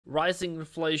rising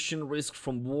inflation risk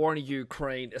from war in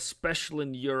Ukraine, especially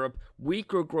in Europe,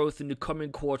 weaker growth in the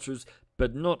coming quarters,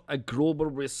 but not a global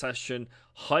recession.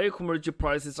 Higher commodity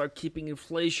prices are keeping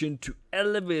inflation to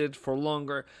elevated for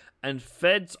longer, and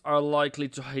Feds are likely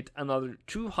to hit another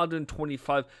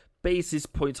 225 basis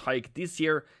points hike this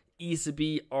year.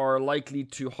 ECB are likely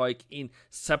to hike in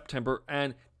September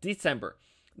and December.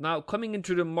 Now, coming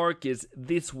into the markets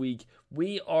this week,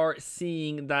 we are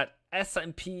seeing that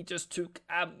S&P just took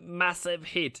a massive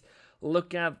hit.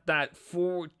 Look at that,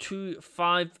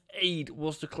 4258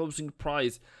 was the closing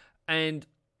price. And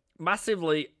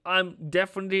massively, I'm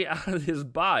definitely out of this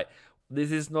buy.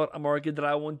 This is not a market that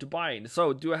I want to buy in.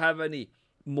 So, do I have any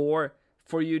more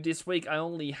for you this week? I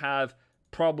only have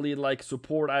probably like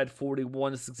support at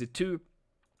 41.62.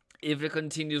 If it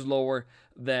continues lower,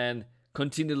 then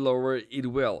continue lower,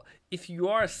 it will. If you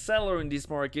are a seller in this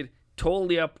market,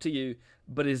 totally up to you,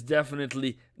 but it's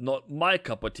definitely not my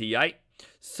cup of tea, right?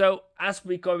 So as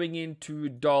we're going into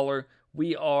dollar,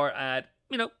 we are at,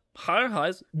 higher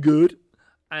highs, good,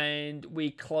 and we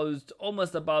closed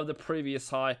almost above the previous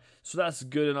high, so that's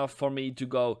good enough for me to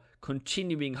go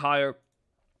continuing higher.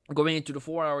 Going into the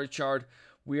 4-hour chart,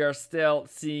 we are still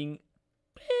seeing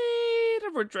a bit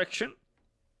of retraction.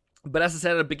 But as I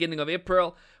said at the beginning of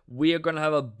April, we are going to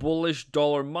have a bullish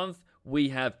dollar month. We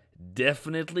have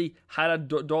definitely had a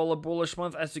dollar bullish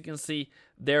month. As you can see,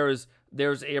 there's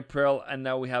April, and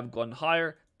now we have gone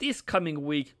higher. This coming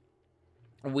week,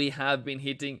 we have been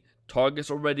hitting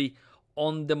targets already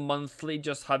on the monthly,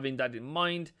 just having that in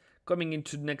mind. Coming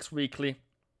into next weekly,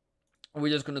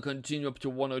 we're just going to continue up to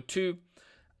 102.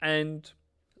 And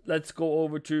let's go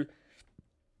over to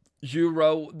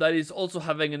Euro. That is also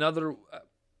having another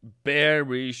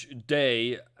bearish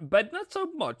day, but not so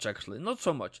much, actually, not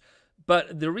so much.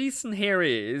 But the reason here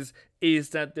is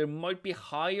that there might be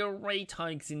higher rate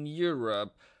hikes in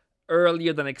Europe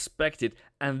earlier than expected,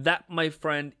 and that, my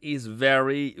friend, is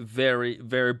very, very,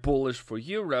 very bullish for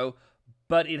Euro,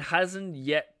 but it hasn't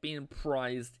yet been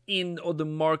priced in, or the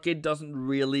market doesn't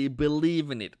really believe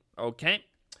in it, okay?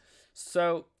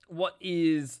 So what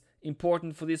is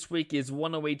important for this week is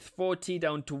 108.40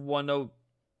 down to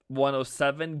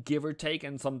 107, give or take,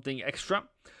 and something extra.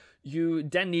 You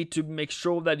then need to make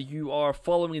sure that you are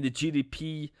following the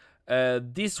GDP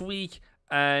this week,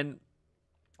 and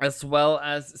as well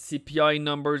as CPI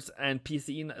numbers and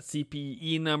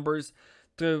CPE numbers.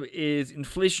 There is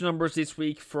inflation numbers this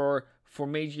week for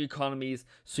major economies,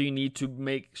 so you need to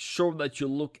make sure that you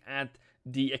look at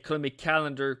the economic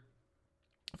calendar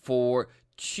for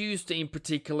Tuesday in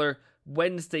particular,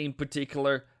 Wednesday in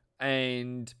particular,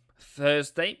 and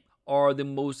Thursday are the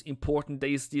most important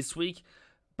days this week.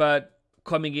 But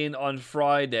coming in on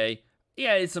Friday,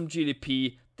 it's some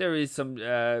GDP. There is some,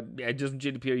 just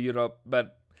GDP of Europe,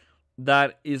 but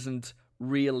that isn't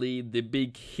really the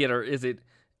big hitter, is it?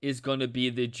 Is going to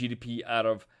be the GDP out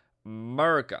of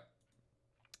America.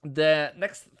 The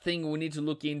next thing we need to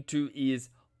look into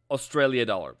is Australia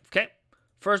dollar. Okay,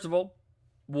 first of all,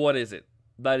 what is it?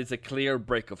 That is a clear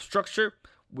break of structure.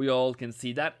 We all can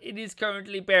see that it is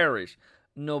currently bearish.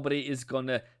 Nobody is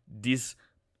gonna this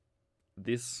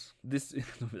that's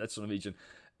Norwegian.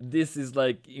 This is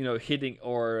like, hitting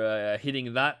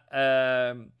that.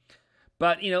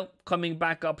 But coming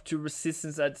back up to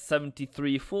resistance at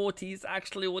 73.40 is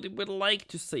actually what it would like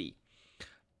to see.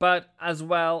 But as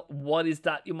well, what is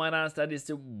that? You might ask. That is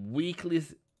the weekly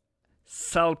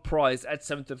sell price at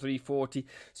 73.40.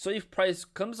 So if price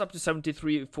comes up to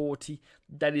 73.40,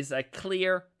 that is a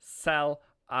clear sell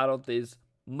out of this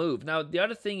move. Now, the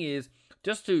other thing is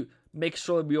just to make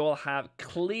sure we all have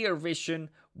clear vision.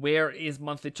 Where is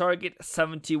monthly target?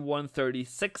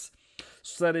 71.36.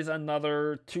 So that is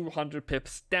another 200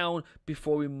 pips down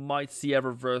before we might see a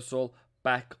reversal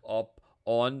back up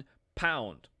on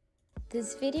pound.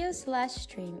 This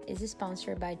video/stream is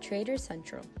sponsored by Trader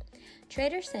Central.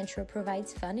 Trader Central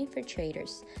provides funding for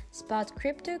traders, spot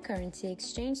cryptocurrency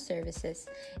exchange services,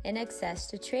 and access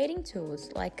to trading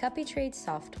tools like copy trade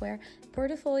software,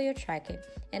 portfolio tracking,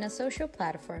 and a social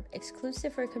platform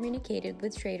exclusive for communicating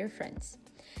with trader friends.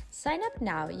 Sign up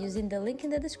now using the link in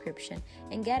the description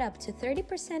and get up to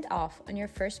 30% off on your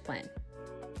first plan.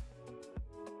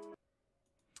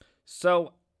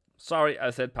 So, sorry,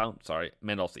 I said pound. Sorry,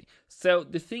 meant Aussie. So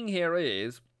the thing here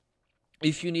is,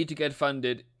 if you need to get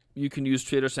funded, you can use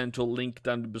Trader Central, link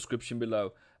down in the description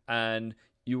below, and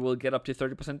you will get up to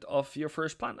 30% off your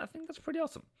first plan. I think that's pretty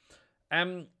awesome.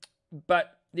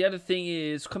 But the other thing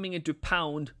is, coming into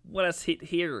pound, what has hit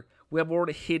here? We have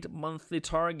already hit monthly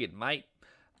target, mate.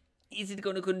 Is it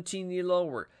going to continue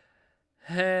lower?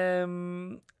 I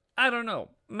don't know.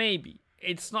 Maybe.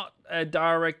 it's not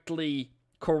directly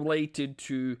correlated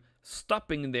to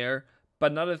stopping there.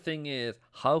 But another thing is,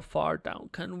 how far down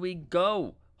can we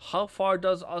go? How far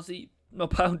does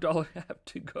pound dollar have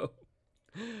to go?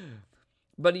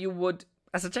 But you would,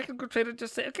 as a technical trader,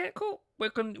 just say, okay, cool. We're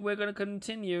going to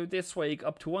continue this week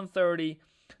up to 130,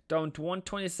 down to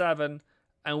 127,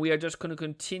 and we are just going to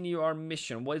continue our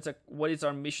mission. What is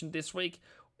our mission this week?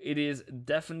 It is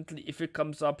definitely, if it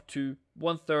comes up to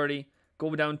 130,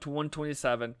 go down to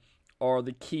 127, are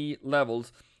the key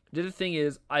levels. The other thing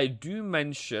is, I do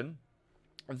mention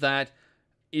that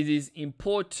it is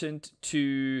important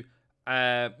to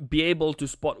be able to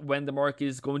spot when the market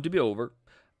is going to be over.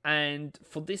 And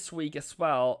for this week as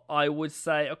well, I would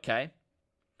say, okay,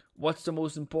 what's the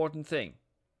most important thing?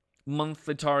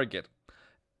 Monthly target.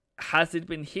 Has it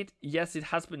been hit? Yes, it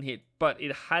has been hit, but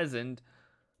it hasn't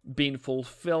been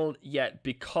fulfilled yet,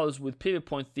 because with pivot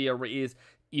point theory is,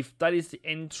 if that is the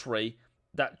entry,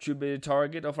 that should be the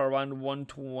target of around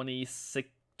 126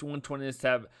 to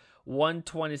 127,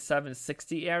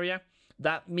 127.60 area.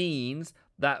 That means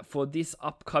that for this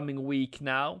upcoming week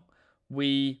now,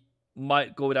 we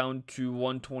might go down to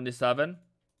 127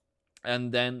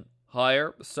 and then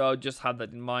higher. So just have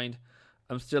that in mind.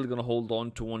 I'm still going to hold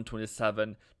on to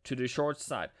 127 to the short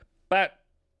side. But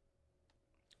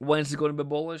when is it going to be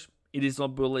bullish? It is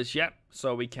not bullish yet,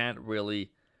 so we can't really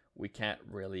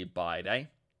buy it, eh?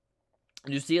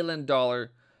 New Zealand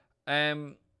dollar.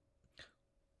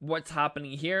 What's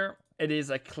happening here? It is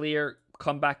a clear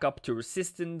comeback up to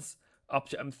resistance, up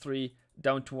to M3,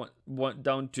 down to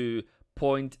down to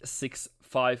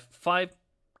 0.655.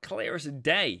 Clear as a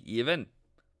day, even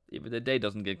the day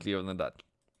doesn't get clearer than that.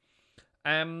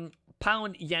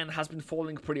 Pound yen has been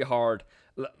falling pretty hard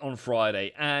on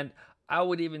Friday, and I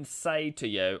would even say to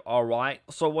you, all right,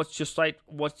 so what's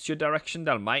your direction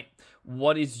then, mate?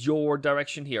 What is your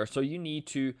direction here? So you need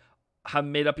to have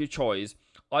made up your choice.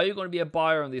 Are you going to be a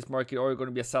buyer on this market, or are you going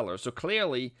to be a seller? So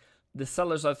clearly, the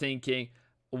sellers are thinking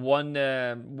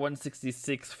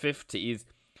 166.50 is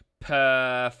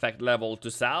perfect level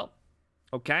to sell.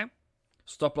 Okay,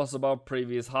 stop loss above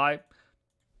previous high.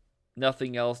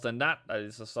 Nothing else than that. That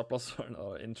is a stop loss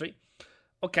or an entry.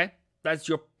 Okay, that's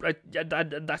your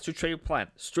trade plan.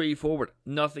 Straightforward.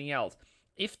 Nothing else.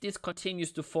 If this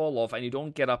continues to fall off and you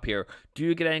don't get up here, do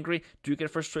you get angry? Do you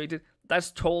get frustrated? That's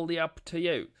totally up to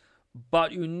you.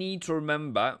 But you need to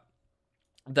remember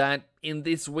that in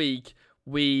this week,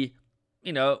 we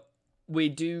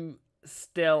do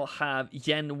still have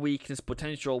yen weakness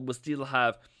potential. We still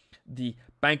have the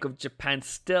Bank of Japan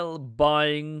still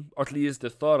buying, or at least the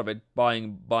thought of it,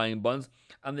 buying bonds,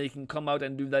 and they can come out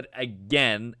and do that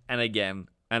again and again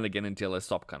and again until they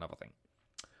stop, kind of a thing.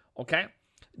 Okay.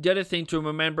 The other thing to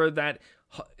remember that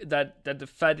the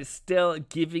Fed is still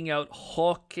giving out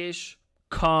hawkish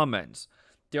comments.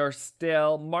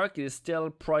 Market is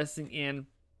still pricing in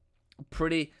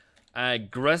pretty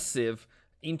aggressive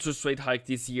interest rate hike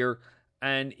this year.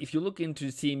 And if you look into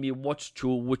the CME watch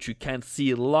tool, which you can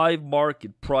see live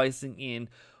market pricing in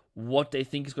what they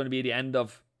think is going to be the end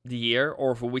of the year,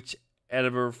 or for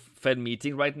whichever Fed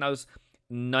meeting, right now is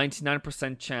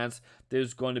 99% chance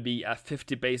there's going to be a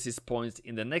 50 basis points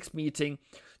in the next meeting.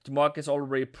 The market's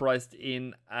already priced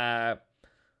in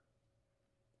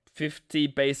 50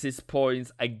 basis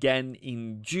points again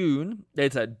in June.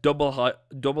 There's a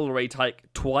double rate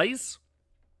hike twice.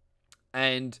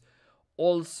 And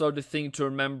also the thing to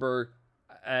remember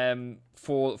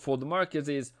for the markets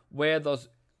is, where do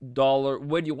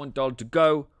you want dollar to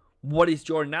go? What is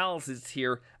your analysis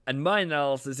here? And my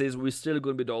analysis is, we're still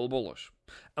going to be dollar bullish,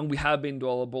 and we have been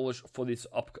dollar bullish for this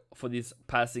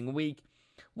passing week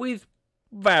with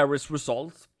various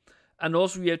results. And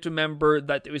also we have to remember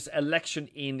that there is election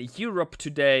in Europe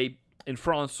today, in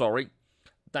France, sorry,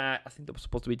 that I think that was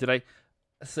supposed to be today.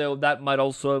 So that might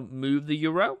also move the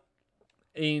euro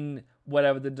in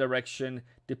whatever the direction,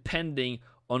 depending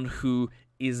on who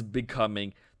is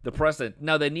becoming the president.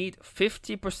 Now they need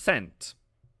 50%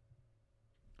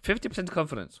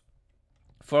 confidence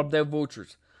from their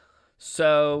voters.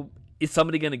 So is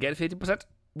somebody going to get 50%?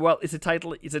 Well, it's a tight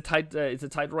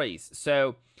race.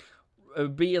 So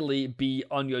really be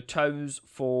on your toes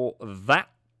for that.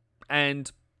 And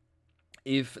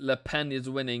if Le Pen is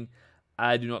winning,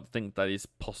 I do not think that is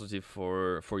positive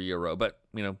for euro. But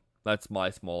that's my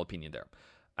small opinion there.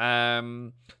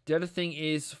 The other thing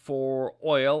is, for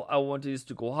oil, I want this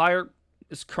to go higher.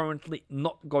 It's currently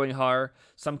not going higher.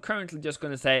 So I'm currently just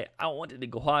going to say, I want it to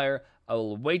go higher. I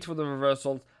will wait for the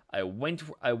reversals. I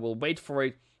will wait for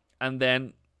it. And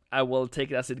then I will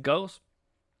take it as it goes.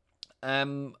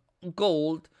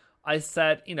 Gold, I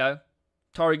said,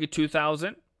 target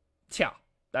 2,000.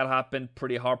 that happened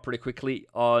pretty hard, pretty quickly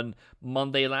on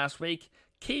Monday last week.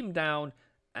 Came down,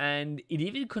 and it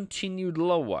even continued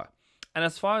lower. And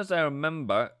as far as I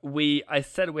remember, I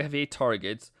said we have 8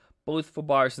 targets, both for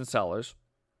buyers and sellers,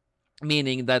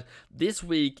 meaning that this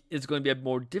week is going to be a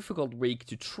more difficult week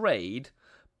to trade.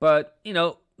 But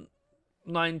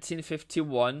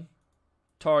 1951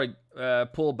 target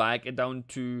pullback and down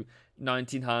to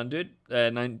 1900,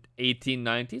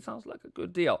 1890 sounds like a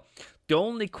good deal. The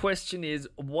only question is,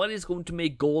 what is going to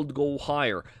make gold go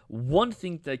higher? One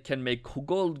thing that can make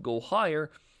gold go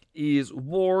higher is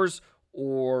wars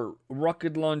or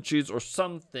rocket launches or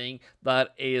something that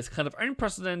is kind of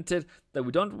unprecedented that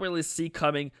we don't really see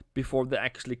coming before they're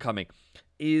actually coming.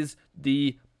 Is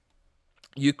the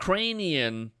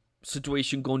Ukrainian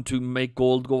situation going to make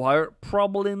gold go higher?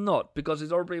 Probably not, because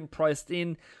it's already been priced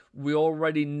in. We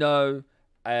already know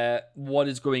what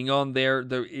is going on there.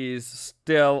 There is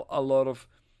still a lot of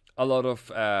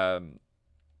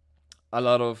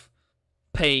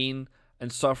pain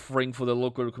and suffering for the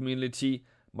local community.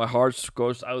 My heart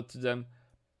goes out to them.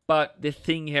 But the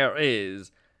thing here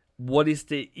is, what is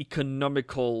the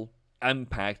economical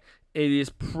impact? It is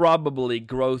probably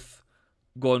growth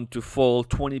going to fall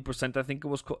 20%. I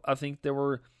think they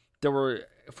were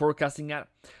forecasting that.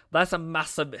 That's a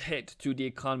massive hit to the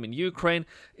economy in Ukraine.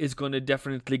 It's going to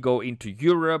definitely go into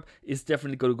Europe. It's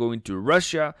definitely going to go into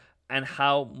Russia. And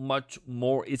how much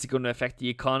more is it going to affect the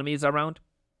economies around?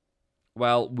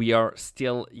 Well, we are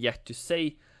still yet to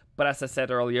say. But as I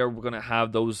said earlier, we're going to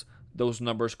have those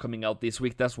numbers coming out this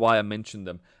week. That's why I mentioned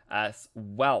them as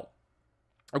well.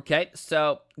 Okay,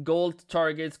 so gold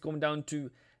targets going down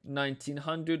to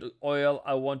 1900. Oil,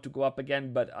 I want to go up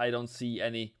again, but I don't see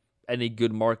any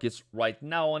good markets right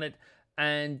now on it.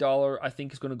 And dollar, I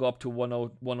think, is going to go up to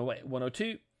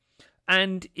 102.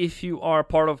 And if you are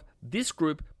part of this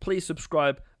group, please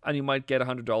subscribe, and you might get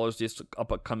 $100 this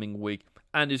upcoming week.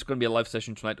 And it's going to be a live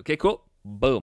session tonight. Okay, cool. Boom.